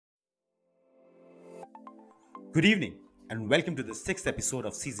Good evening, and welcome to the sixth episode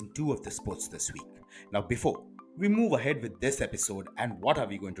of season 2 of the Sports This Week. Now, before we move ahead with this episode and what are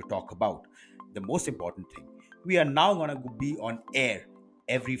we going to talk about, the most important thing, we are now going to be on air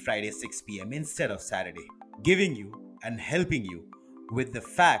every Friday 6 p.m. instead of Saturday, giving you and helping you with the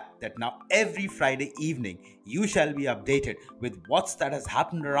fact that now every Friday evening you shall be updated with what's that has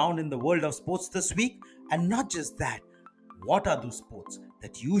happened around in the world of sports this week, and not just that, what are those sports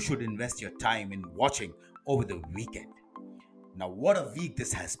that you should invest your time in watching over the weekend. Now, what a week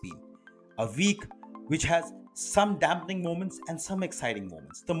this has been. A week which has some dampening moments and some exciting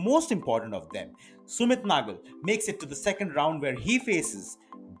moments. The most important of them, Sumit Nagal makes it to the second round where he faces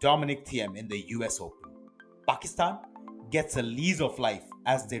Dominic Thiem in the US Open. Pakistan gets a lease of life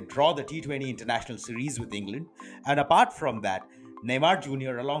as they draw the T20 International Series with England. And apart from that, Neymar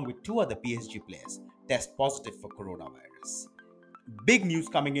Jr. along with two other PSG players test positive for coronavirus. Big news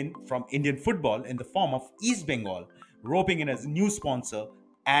coming in from Indian football in the form of East Bengal roping in as a new sponsor,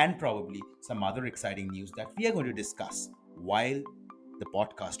 and probably some other exciting news that we are going to discuss while the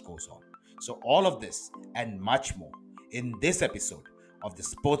podcast goes on. So all of this and much more in this episode of the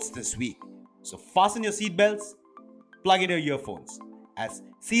Sports This Week. So fasten your seatbelts, plug in your earphones as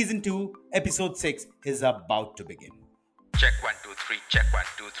season 2 episode 6 is about to begin. Check 1 2 3, check 1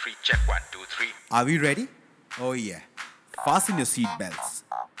 2 3, check 1 2 3. Are we ready? Oh yeah. Fasten your seatbelts.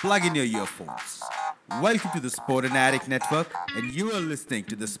 Plug in your earphones. Welcome to the Sportanatic Network, and you are listening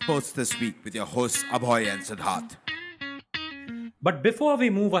to the Sports This Week with your hosts Abhay and Siddharth. But before we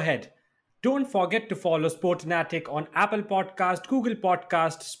move ahead, don't forget to follow Sportanatic on Apple Podcast, Google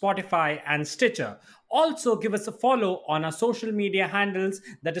Podcast, Spotify, and Stitcher. Also, give us a follow on our social media handles,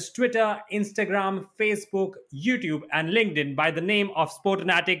 that is Twitter, Instagram, Facebook, YouTube, and LinkedIn by the name of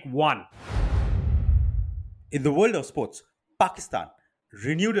Sportanatic1. In the world of sports, Pakistan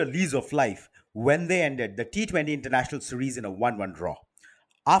renewed a lease of life when they ended the T20 International Series in a 1-1 draw,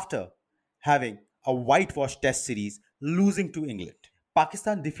 after having a whitewash test series losing to England.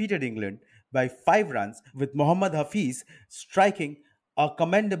 Pakistan defeated England by 5 runs, with Mohammad Hafiz striking a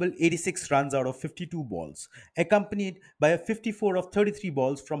commendable 86 runs out of 52 balls, accompanied by a 54 of 33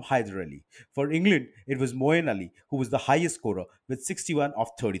 balls from Haider Ali. For England, it was Moeen Ali who was the highest scorer with 61 of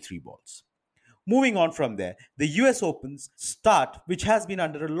 33 balls. Moving on from there, the US Open's start, which has been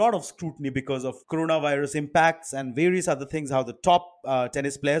under a lot of scrutiny because of coronavirus impacts and various other things, how the top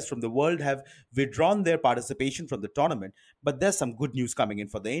tennis players from the world have withdrawn their participation from the tournament. But there's some good news coming in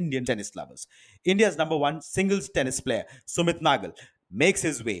for the Indian tennis lovers. India's number one singles tennis player, Sumit Nagal, makes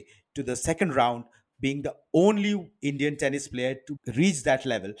his way to the second round, being the only Indian tennis player to reach that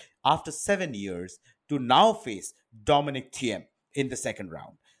level after 7 years, to now face Dominic Thiem in the second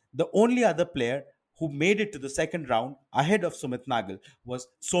round. The only other player who made it to the second round ahead of Sumit Nagal was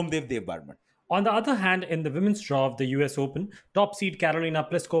Somdev Devbarman. On the other hand, in the women's draw of the US Open, top seed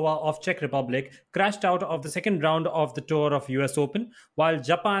Karolina Pliskova of Czech Republic crashed out of the second round of the tour of US Open, while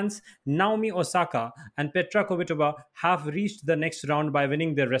Japan's Naomi Osaka and Petra Kvitova have reached the next round by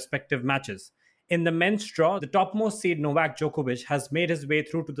winning their respective matches. In the men's draw, the topmost seed Novak Djokovic has made his way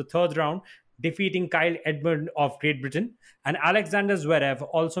through to the third round, defeating Kyle Edmund of Great Britain, and Alexander Zverev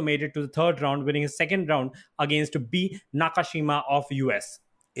also made it to the third round, winning his second round against B. Nakashima of US.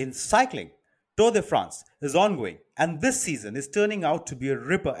 In cycling, Tour de France is ongoing, and this season is turning out to be a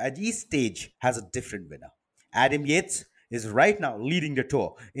ripper as each stage has a different winner. Adam Yates is right now leading the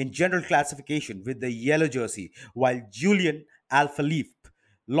tour in general classification with the yellow jersey, while Julian Alaphilippe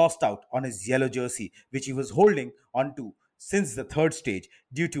lost out on his yellow jersey, which he was holding onto since the third stage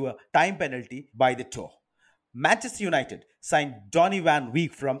due to a time penalty by the tour. Manchester United signed Donny van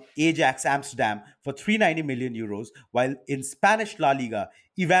Beek from Ajax Amsterdam for €390 million, while in Spanish La Liga,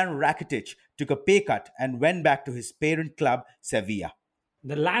 Ivan Rakitic took a pay cut and went back to his parent club, Sevilla.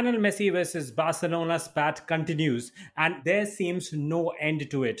 The Lionel Messi versus Barcelona spat continues, and there seems no end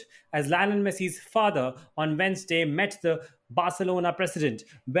to it, as Lionel Messi's father on Wednesday met the Barcelona president,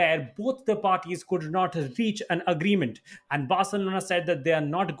 where both the parties could not reach an agreement, and Barcelona said that they are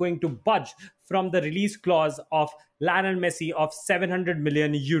not going to budge from the release clause of Lionel Messi of €700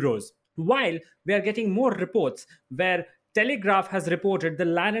 million. While we are getting more reports where Telegraph has reported that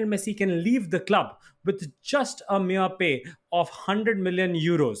Lionel Messi can leave the club with just a mere pay of €100 million.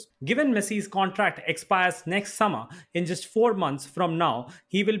 Given Messi's contract expires next summer, in just 4 months from now,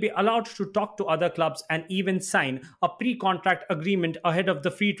 he will be allowed to talk to other clubs and even sign a pre-contract agreement ahead of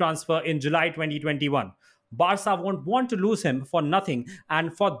the free transfer in July 2021. Barca won't want to lose him for nothing,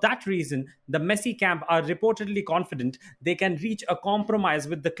 and for that reason, the Messi camp are reportedly confident they can reach a compromise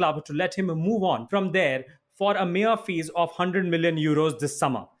with the club to let him move on from there for a mere fees of €100 million this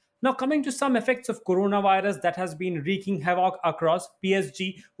summer. Now, coming to some effects of coronavirus that has been wreaking havoc across,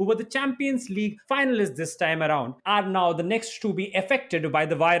 PSG, who were the Champions League finalists this time around, are now the next to be affected by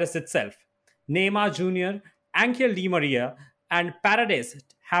the virus itself. Neymar Jr., Angel Di Maria, and Paredes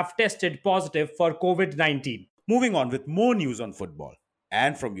have tested positive for COVID 19. Moving on with more news on football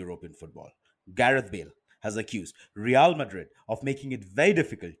and from European football. Gareth Bale has accused Real Madrid of making it very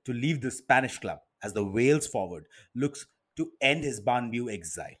difficult to leave the Spanish club as the Wales forward looks to end his Bernabeu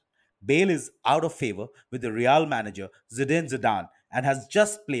exile. Bale is out of favor with the Real manager Zinedine Zidane and has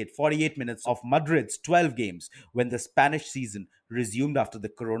just played 48 minutes of Madrid's 12 games when the Spanish season resumed after the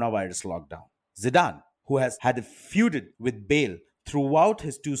coronavirus lockdown. Zidane, who has had feuded with Bale throughout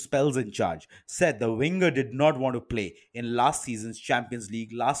his two spells in charge, said the winger did not want to play in last season's Champions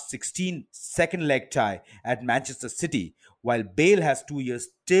League last 16 second leg tie at Manchester City, while Bale has 2 years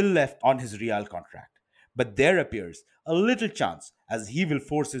still left on his Real contract. But there appears a little chance as he will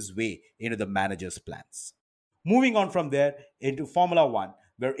force his way into the manager's plans. Moving on from there into Formula One,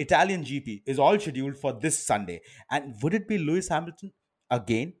 where Italian GP is all scheduled for this Sunday. And would it be Lewis Hamilton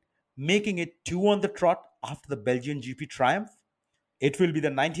again, making it two on the trot after the Belgian GP triumph? It will be the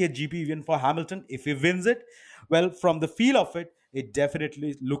 90th GP win for Hamilton if he wins it. Well, from the feel of it, it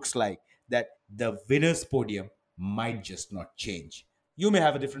definitely looks like that the winner's podium might just not change. You may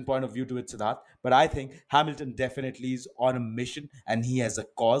have a different point of view to it, Siddharth, but I think Hamilton definitely is on a mission and he has a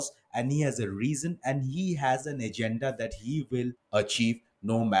cause and he has a reason and he has an agenda that he will achieve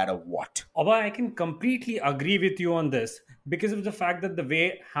no matter what. Abhay, I can completely agree with you on this because of the fact that the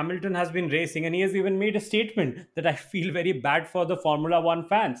way Hamilton has been racing, and he has even made a statement that I feel very bad for the Formula One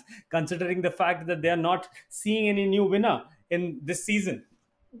fans, considering the fact that they are not seeing any new winner in this season.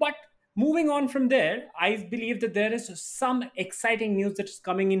 But moving on from there, I believe that there is some exciting news that is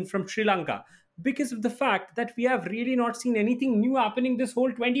coming in from Sri Lanka because of the fact that we have really not seen anything new happening this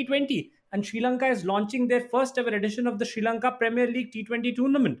whole 2020. And Sri Lanka is launching their first ever edition of the Sri Lanka Premier League T20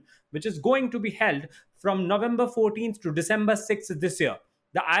 tournament, which is going to be held from November 14th to December 6th this year.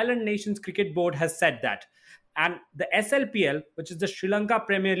 The Island Nations Cricket Board has said that. And the SLPL, which is the Sri Lanka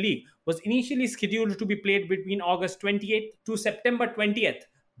Premier League, was initially scheduled to be played between August 28th to September 20th,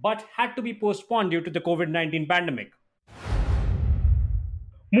 but had to be postponed due to the COVID-19 pandemic.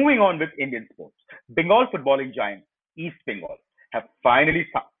 Moving on with Indian sports, Bengal footballing giant East Bengal have finally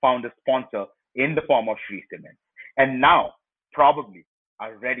found a sponsor in the form of Shree Cement, and now probably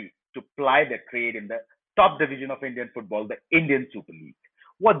are ready to ply their trade in the top division of Indian football, the Indian Super League.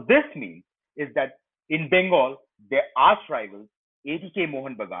 What this means is that in Bengal, their arch rivals, ATK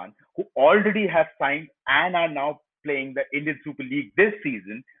Mohun Bagan, who already have signed and are now playing the Indian Super League this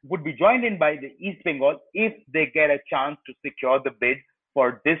season, would be joined in by the East Bengal if they get a chance to secure the bid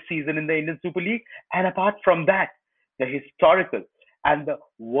for this season in the Indian Super League. And apart from that, the historical and the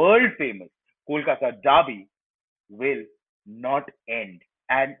world famous Kolkata Derby will not end.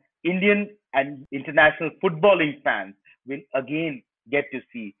 And Indian and international footballing fans will again get to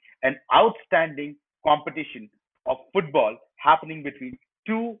see an outstanding competition of football happening between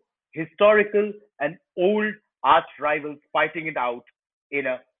two historical and old arch rivals fighting it out in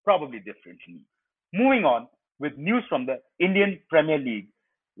a probably different league. Moving on with news from the Indian Premier League,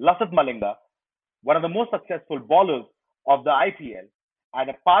 Lasat Malinga, one of the most successful bowlers of the IPL and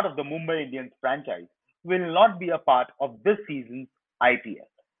a part of the Mumbai Indians franchise, will not be a part of this season's IPL.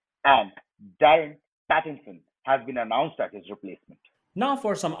 And Darren Pattinson has been announced as his replacement. Now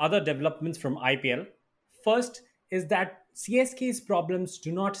for some other developments from IPL. First is that CSK's problems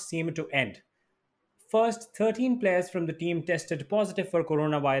do not seem to end. First, 13 players from the team tested positive for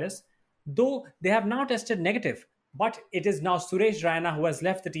coronavirus, though they have now tested negative. But it is now Suresh Raina who has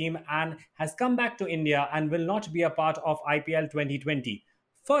left the team and has come back to India and will not be a part of IPL 2020.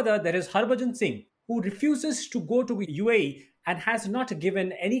 Further, there is Harbhajan Singh, who refuses to go to UAE and has not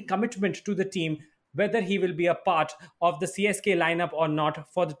given any commitment to the team whether he will be a part of the CSK lineup or not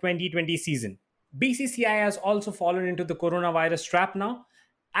for the 2020 season. BCCI has also fallen into the coronavirus trap now.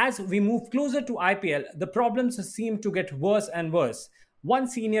 As we move closer to IPL, the problems seem to get worse and worse. One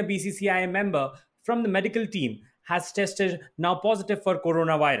senior BCCI member from the medical team has tested now positive for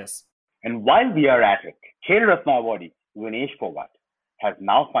coronavirus. And while we are at it, Khel Ratna awardee Vinesh Fogart has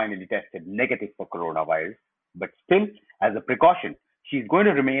now finally tested negative for coronavirus, but still, as a precaution, she is going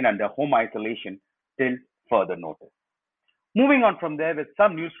to remain under home isolation till further notice. Moving on from there with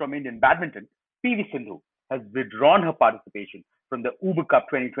some news from Indian badminton, PV Sindhu has withdrawn her participation from the Uber Cup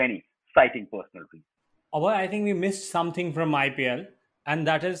 2020, citing personal reasons. I think we missed something from IPL, and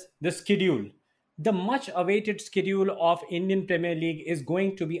that is the schedule. The much awaited schedule of Indian Premier League is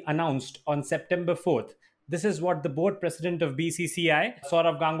going to be announced on September 4th. This is what the board president of BCCI,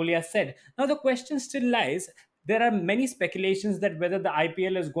 Saurav Ganguly, has said. Now, the question still lies. There are many speculations that whether the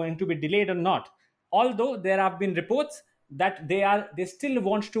IPL is going to be delayed or not. Although there have been reports that they still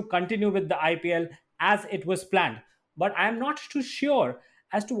want to continue with the IPL as it was planned. But I'm not too sure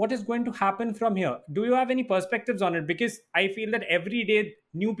as to what is going to happen from here. Do you have any perspectives on it? Because I feel that every day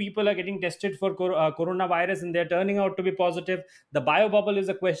new people are getting tested for coronavirus and they're turning out to be positive. The bio bubble is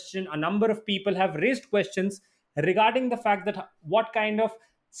a question. A number of people have raised questions regarding the fact that what kind of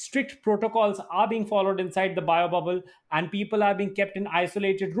strict protocols are being followed inside the bio bubble, and people are being kept in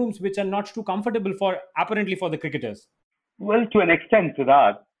isolated rooms which are not too comfortable for apparently for the cricketers. Well, to an extent,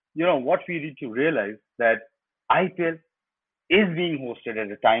 Siddharth, what we need to realize that IPL is being hosted at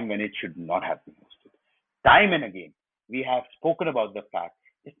a time when it should not have been hosted. Time and again, we have spoken about the fact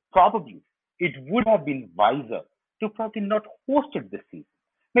that probably it would have been wiser to probably not host it this season.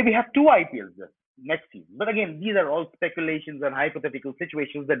 Maybe have two IPLs next season. But again, these are all speculations and hypothetical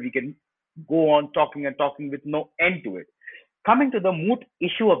situations that we can go on talking and talking with no end to it. Coming to the moot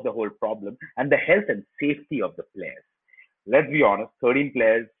issue of the whole problem and the health and safety of the players. Let's be honest, 13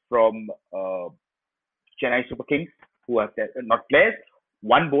 players from Chennai Super Kings who have not players,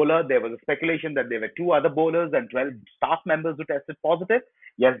 one bowler. There was a speculation that there were two other bowlers and 12 staff members who tested positive.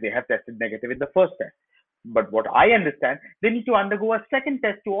 Yes, they have tested negative in the first test. But what I understand, they need to undergo a second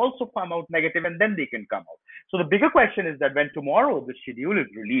test to also come out negative and then they can come out. So the bigger question is that when tomorrow the schedule is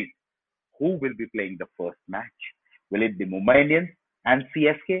released, who will be playing the first match? Will it be Mumbai Indians and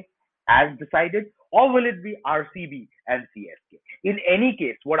CSK as decided, or will it be RCB and CSK? In any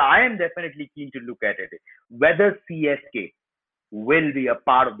case, what I am definitely keen to look at it is whether CSK will be a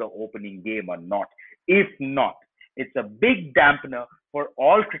part of the opening game or not. If not, it's a big dampener for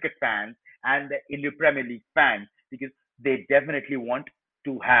all cricket fans and the Indian Premier League fans, because they definitely want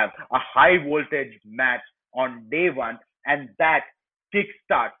to have a high voltage match on day one, and that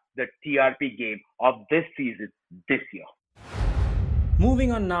kickstarts the TRP game of this season this year.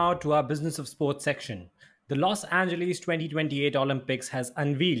 Moving on now to our Business of Sports section. The Los Angeles 2028 Olympics has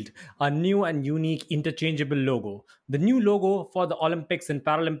unveiled a new and unique interchangeable logo. The new logo for the Olympics and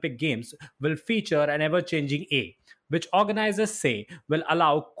Paralympic Games will feature an ever-changing A, which organizers say will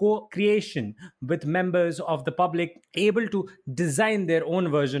allow co-creation with members of the public able to design their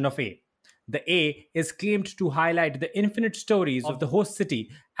own version of A. The A is claimed to highlight the infinite stories of the host city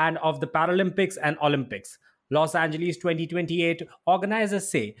and of the Paralympics and Olympics. Los Angeles 2028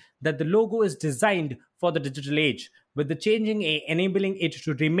 organizers say that the logo is designed for the digital age, with the changing A enabling it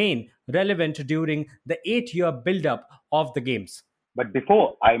to remain relevant during the 8-year build-up of the Games. But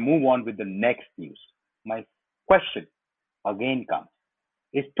before I move on with the next news, my question again comes.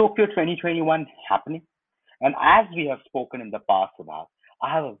 Is Tokyo 2021 happening? And as we have spoken in the past about,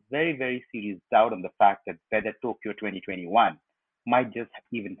 I have a very, very serious doubt on the fact that whether Tokyo 2021 might just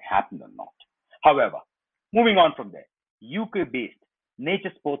even happen or not. However, moving on from there, UK-based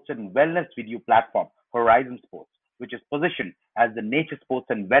nature sports and wellness video platform Horizon Sports, which is positioned as the nature sports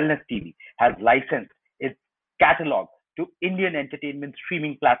and wellness TV, has licensed its catalog to Indian entertainment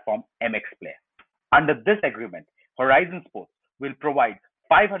streaming platform MX Player. Under this agreement, Horizon Sports will provide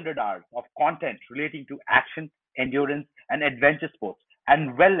 500 hours of content relating to action, endurance, and adventure sports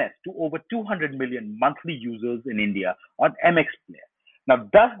and wellness to over 200 million monthly users in India on MX Player. Now,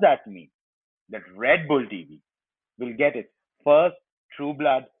 does that mean that Red Bull TV will get its first True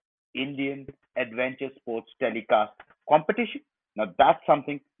Blood Indian adventure sports telecast competition? Now, that's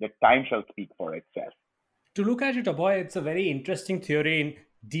something that time shall speak for itself. To look at it, Abhay, it's a very interesting theory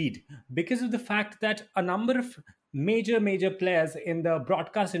indeed, because of the fact that a number of major players in the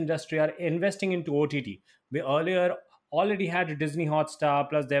broadcast industry are investing into OTT. We earlier already had Disney Hotstar,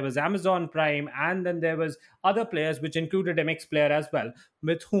 plus there was Amazon Prime, and then there was other players, which included MX Player as well,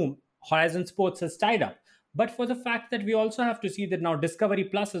 with whom Horizon Sports has tied up. But for the fact that we also have to see that now Discovery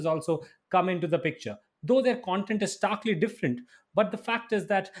Plus has also come into the picture, though their content is starkly different. But the fact is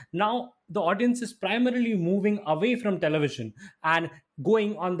that now the audience is primarily moving away from television and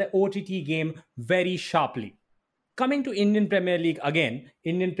going on the OTT game very sharply. Coming to Indian Premier League again,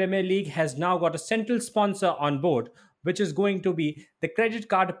 Indian Premier League has now got a central sponsor on board, which is going to be the credit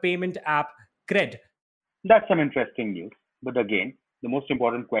card payment app Cred. That's some interesting news. But again, the most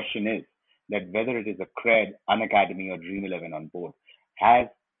important question is that whether it is a Cred, Unacademy, or Dream 11 on board, has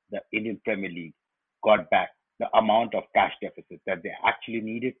the Indian Premier League got back the amount of cash deficit that they actually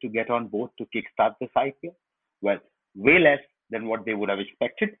needed to get on board to kickstart this IPL? Well, way less than what they would have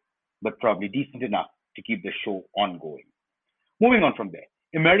expected, but probably decent enough to keep the show ongoing. Moving on from there,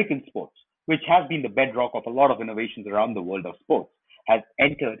 American sports, which has been the bedrock of a lot of innovations around the world of sports, has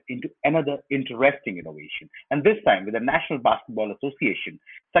entered into another interesting innovation, and this time with the National Basketball Association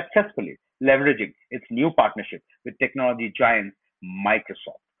successfully leveraging its new partnership with technology giant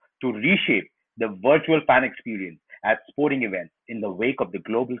Microsoft to reshape the virtual fan experience at sporting events in the wake of the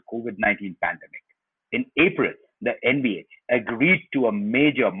global COVID-19 pandemic. In April, the NBA agreed to a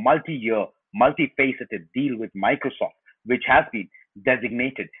major multi-year, multifaceted deal with Microsoft, which has been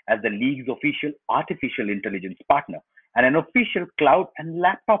designated as the league's official artificial intelligence partner and an official cloud and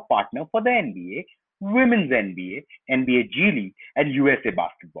laptop partner for the NBA, Women's NBA, NBA G League, and USA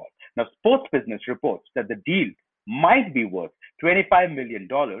Basketball. Now, Sports Business reports that the deal might be worth $25 million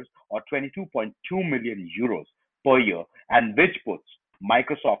or 22.2 million euros per year, and which puts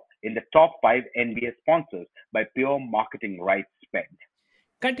Microsoft in the top 5 NBA sponsors by pure marketing rights spend.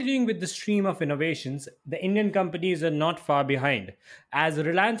 Continuing with the stream of innovations, the Indian companies are not far behind, as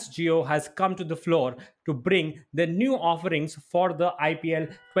Reliance Jio has come to the floor to bring their new offerings for the IPL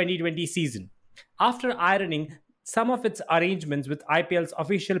 2020 season. After ironing some of its arrangements with IPL's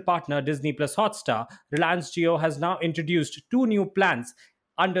official partner Disney Plus Hotstar, Reliance Jio has now introduced two new plans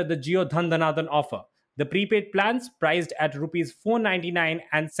under the Jio Dhandhanadhan offer. The prepaid plans, priced at Rs 499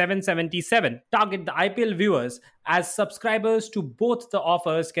 and 777, target the IPL viewers, as subscribers to both the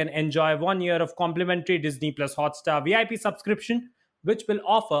offers can enjoy 1 year of complimentary Disney Plus Hotstar VIP subscription, which will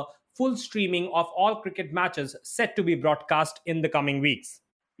offer full streaming of all cricket matches set to be broadcast in the coming weeks.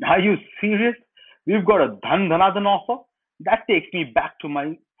 Are you serious? We've got a Dhandhanadhan offer? That takes me back to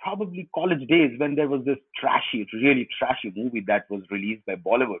my probably college days when there was this really trashy movie that was released by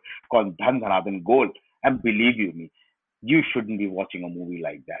Bollywood called Dhandhanadhan Gold. And believe you me, you shouldn't be watching a movie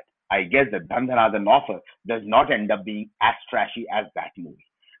like that. I guess the Dhandhanadhan offer does not end up being as trashy as that movie.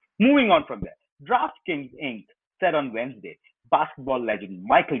 Moving on from there, DraftKings Inc. said on Wednesday, basketball legend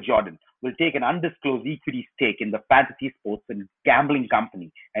Michael Jordan will take an undisclosed equity stake in the fantasy sports and gambling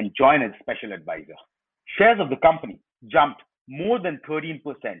company and join as special advisor. Shares of the company jumped more than 13%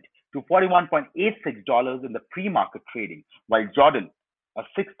 to $41.86 in the pre-market trading, while Jordan, a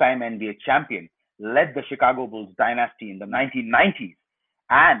six-time NBA champion, led the Chicago Bulls dynasty in the 1990s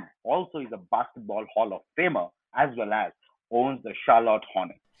and also is a basketball Hall of Famer, as well as owns the Charlotte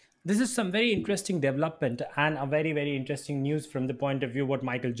Hornets. This is some very interesting development and a very, very interesting news from the point of view what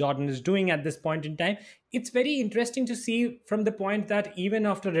Michael Jordan is doing at this point in time. It's very interesting to see from the point that even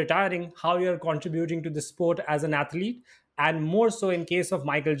after retiring, how you're contributing to the sport as an athlete, and more so in case of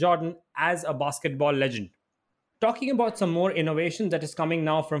Michael Jordan as a basketball legend. Talking about some more innovation that is coming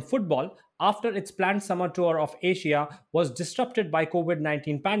now from football, after its planned summer tour of Asia was disrupted by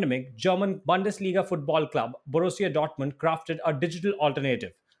COVID-19 pandemic, German Bundesliga football club Borussia Dortmund crafted a digital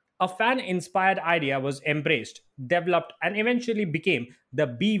alternative. A fan-inspired idea was embraced, developed, and eventually became the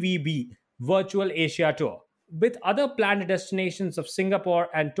BVB Virtual Asia Tour. With other planned destinations of Singapore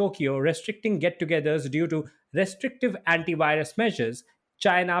and Tokyo restricting get-togethers due to restrictive antivirus measures,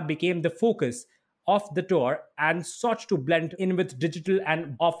 China became the focus of the tour and sought to blend in with digital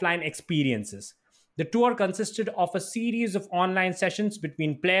and offline experiences. The tour consisted of a series of online sessions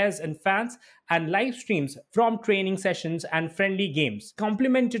between players and fans and live streams from training sessions and friendly games,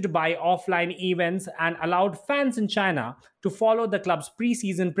 complemented by offline events, and allowed fans in China to follow the club's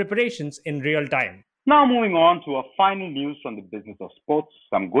pre-season preparations in real time. Now moving on to our final news from the business of sports,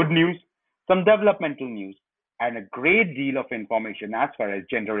 some good news, some developmental news, and a great deal of information as far as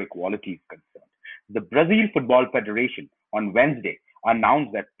gender equality is concerned. The Brazil Football Federation on Wednesday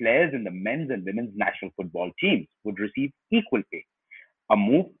announced that players in the men's and women's national football teams would receive equal pay, a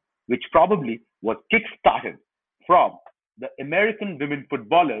move which probably was kick-started from the American women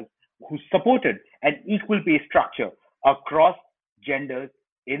footballers who supported an equal pay structure across genders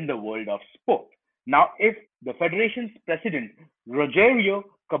in the world of sport. Now, if the federation's president, Rogerio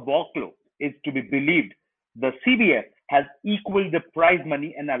Caboclo, is to be believed, the CBF has equaled the prize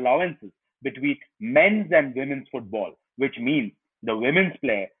money and allowances between men's and women's football, which means the women's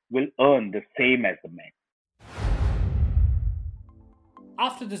player will earn the same as the men.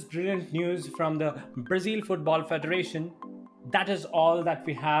 After this brilliant news from the Brazil Football Federation, that is all that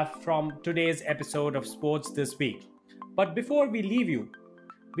we have from today's episode of Sports This Week. But before we leave you,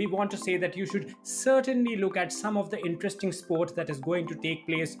 we want to say that you should certainly look at some of the interesting sport that is going to take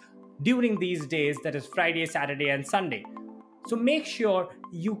place during these days, that is Friday, Saturday, and Sunday. So make sure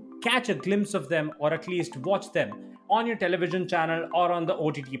you catch a glimpse of them, or at least watch them on your television channel or on the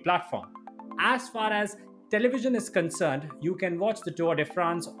OTT platform. As far as television is concerned, you can watch the Tour de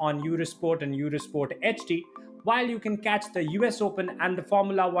France on Eurosport and Eurosport HD, while you can catch the US Open and the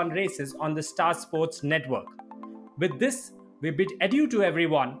Formula One races on the Star Sports network. With this, we bid adieu to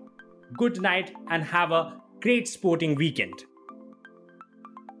everyone. Good night and have a great sporting weekend.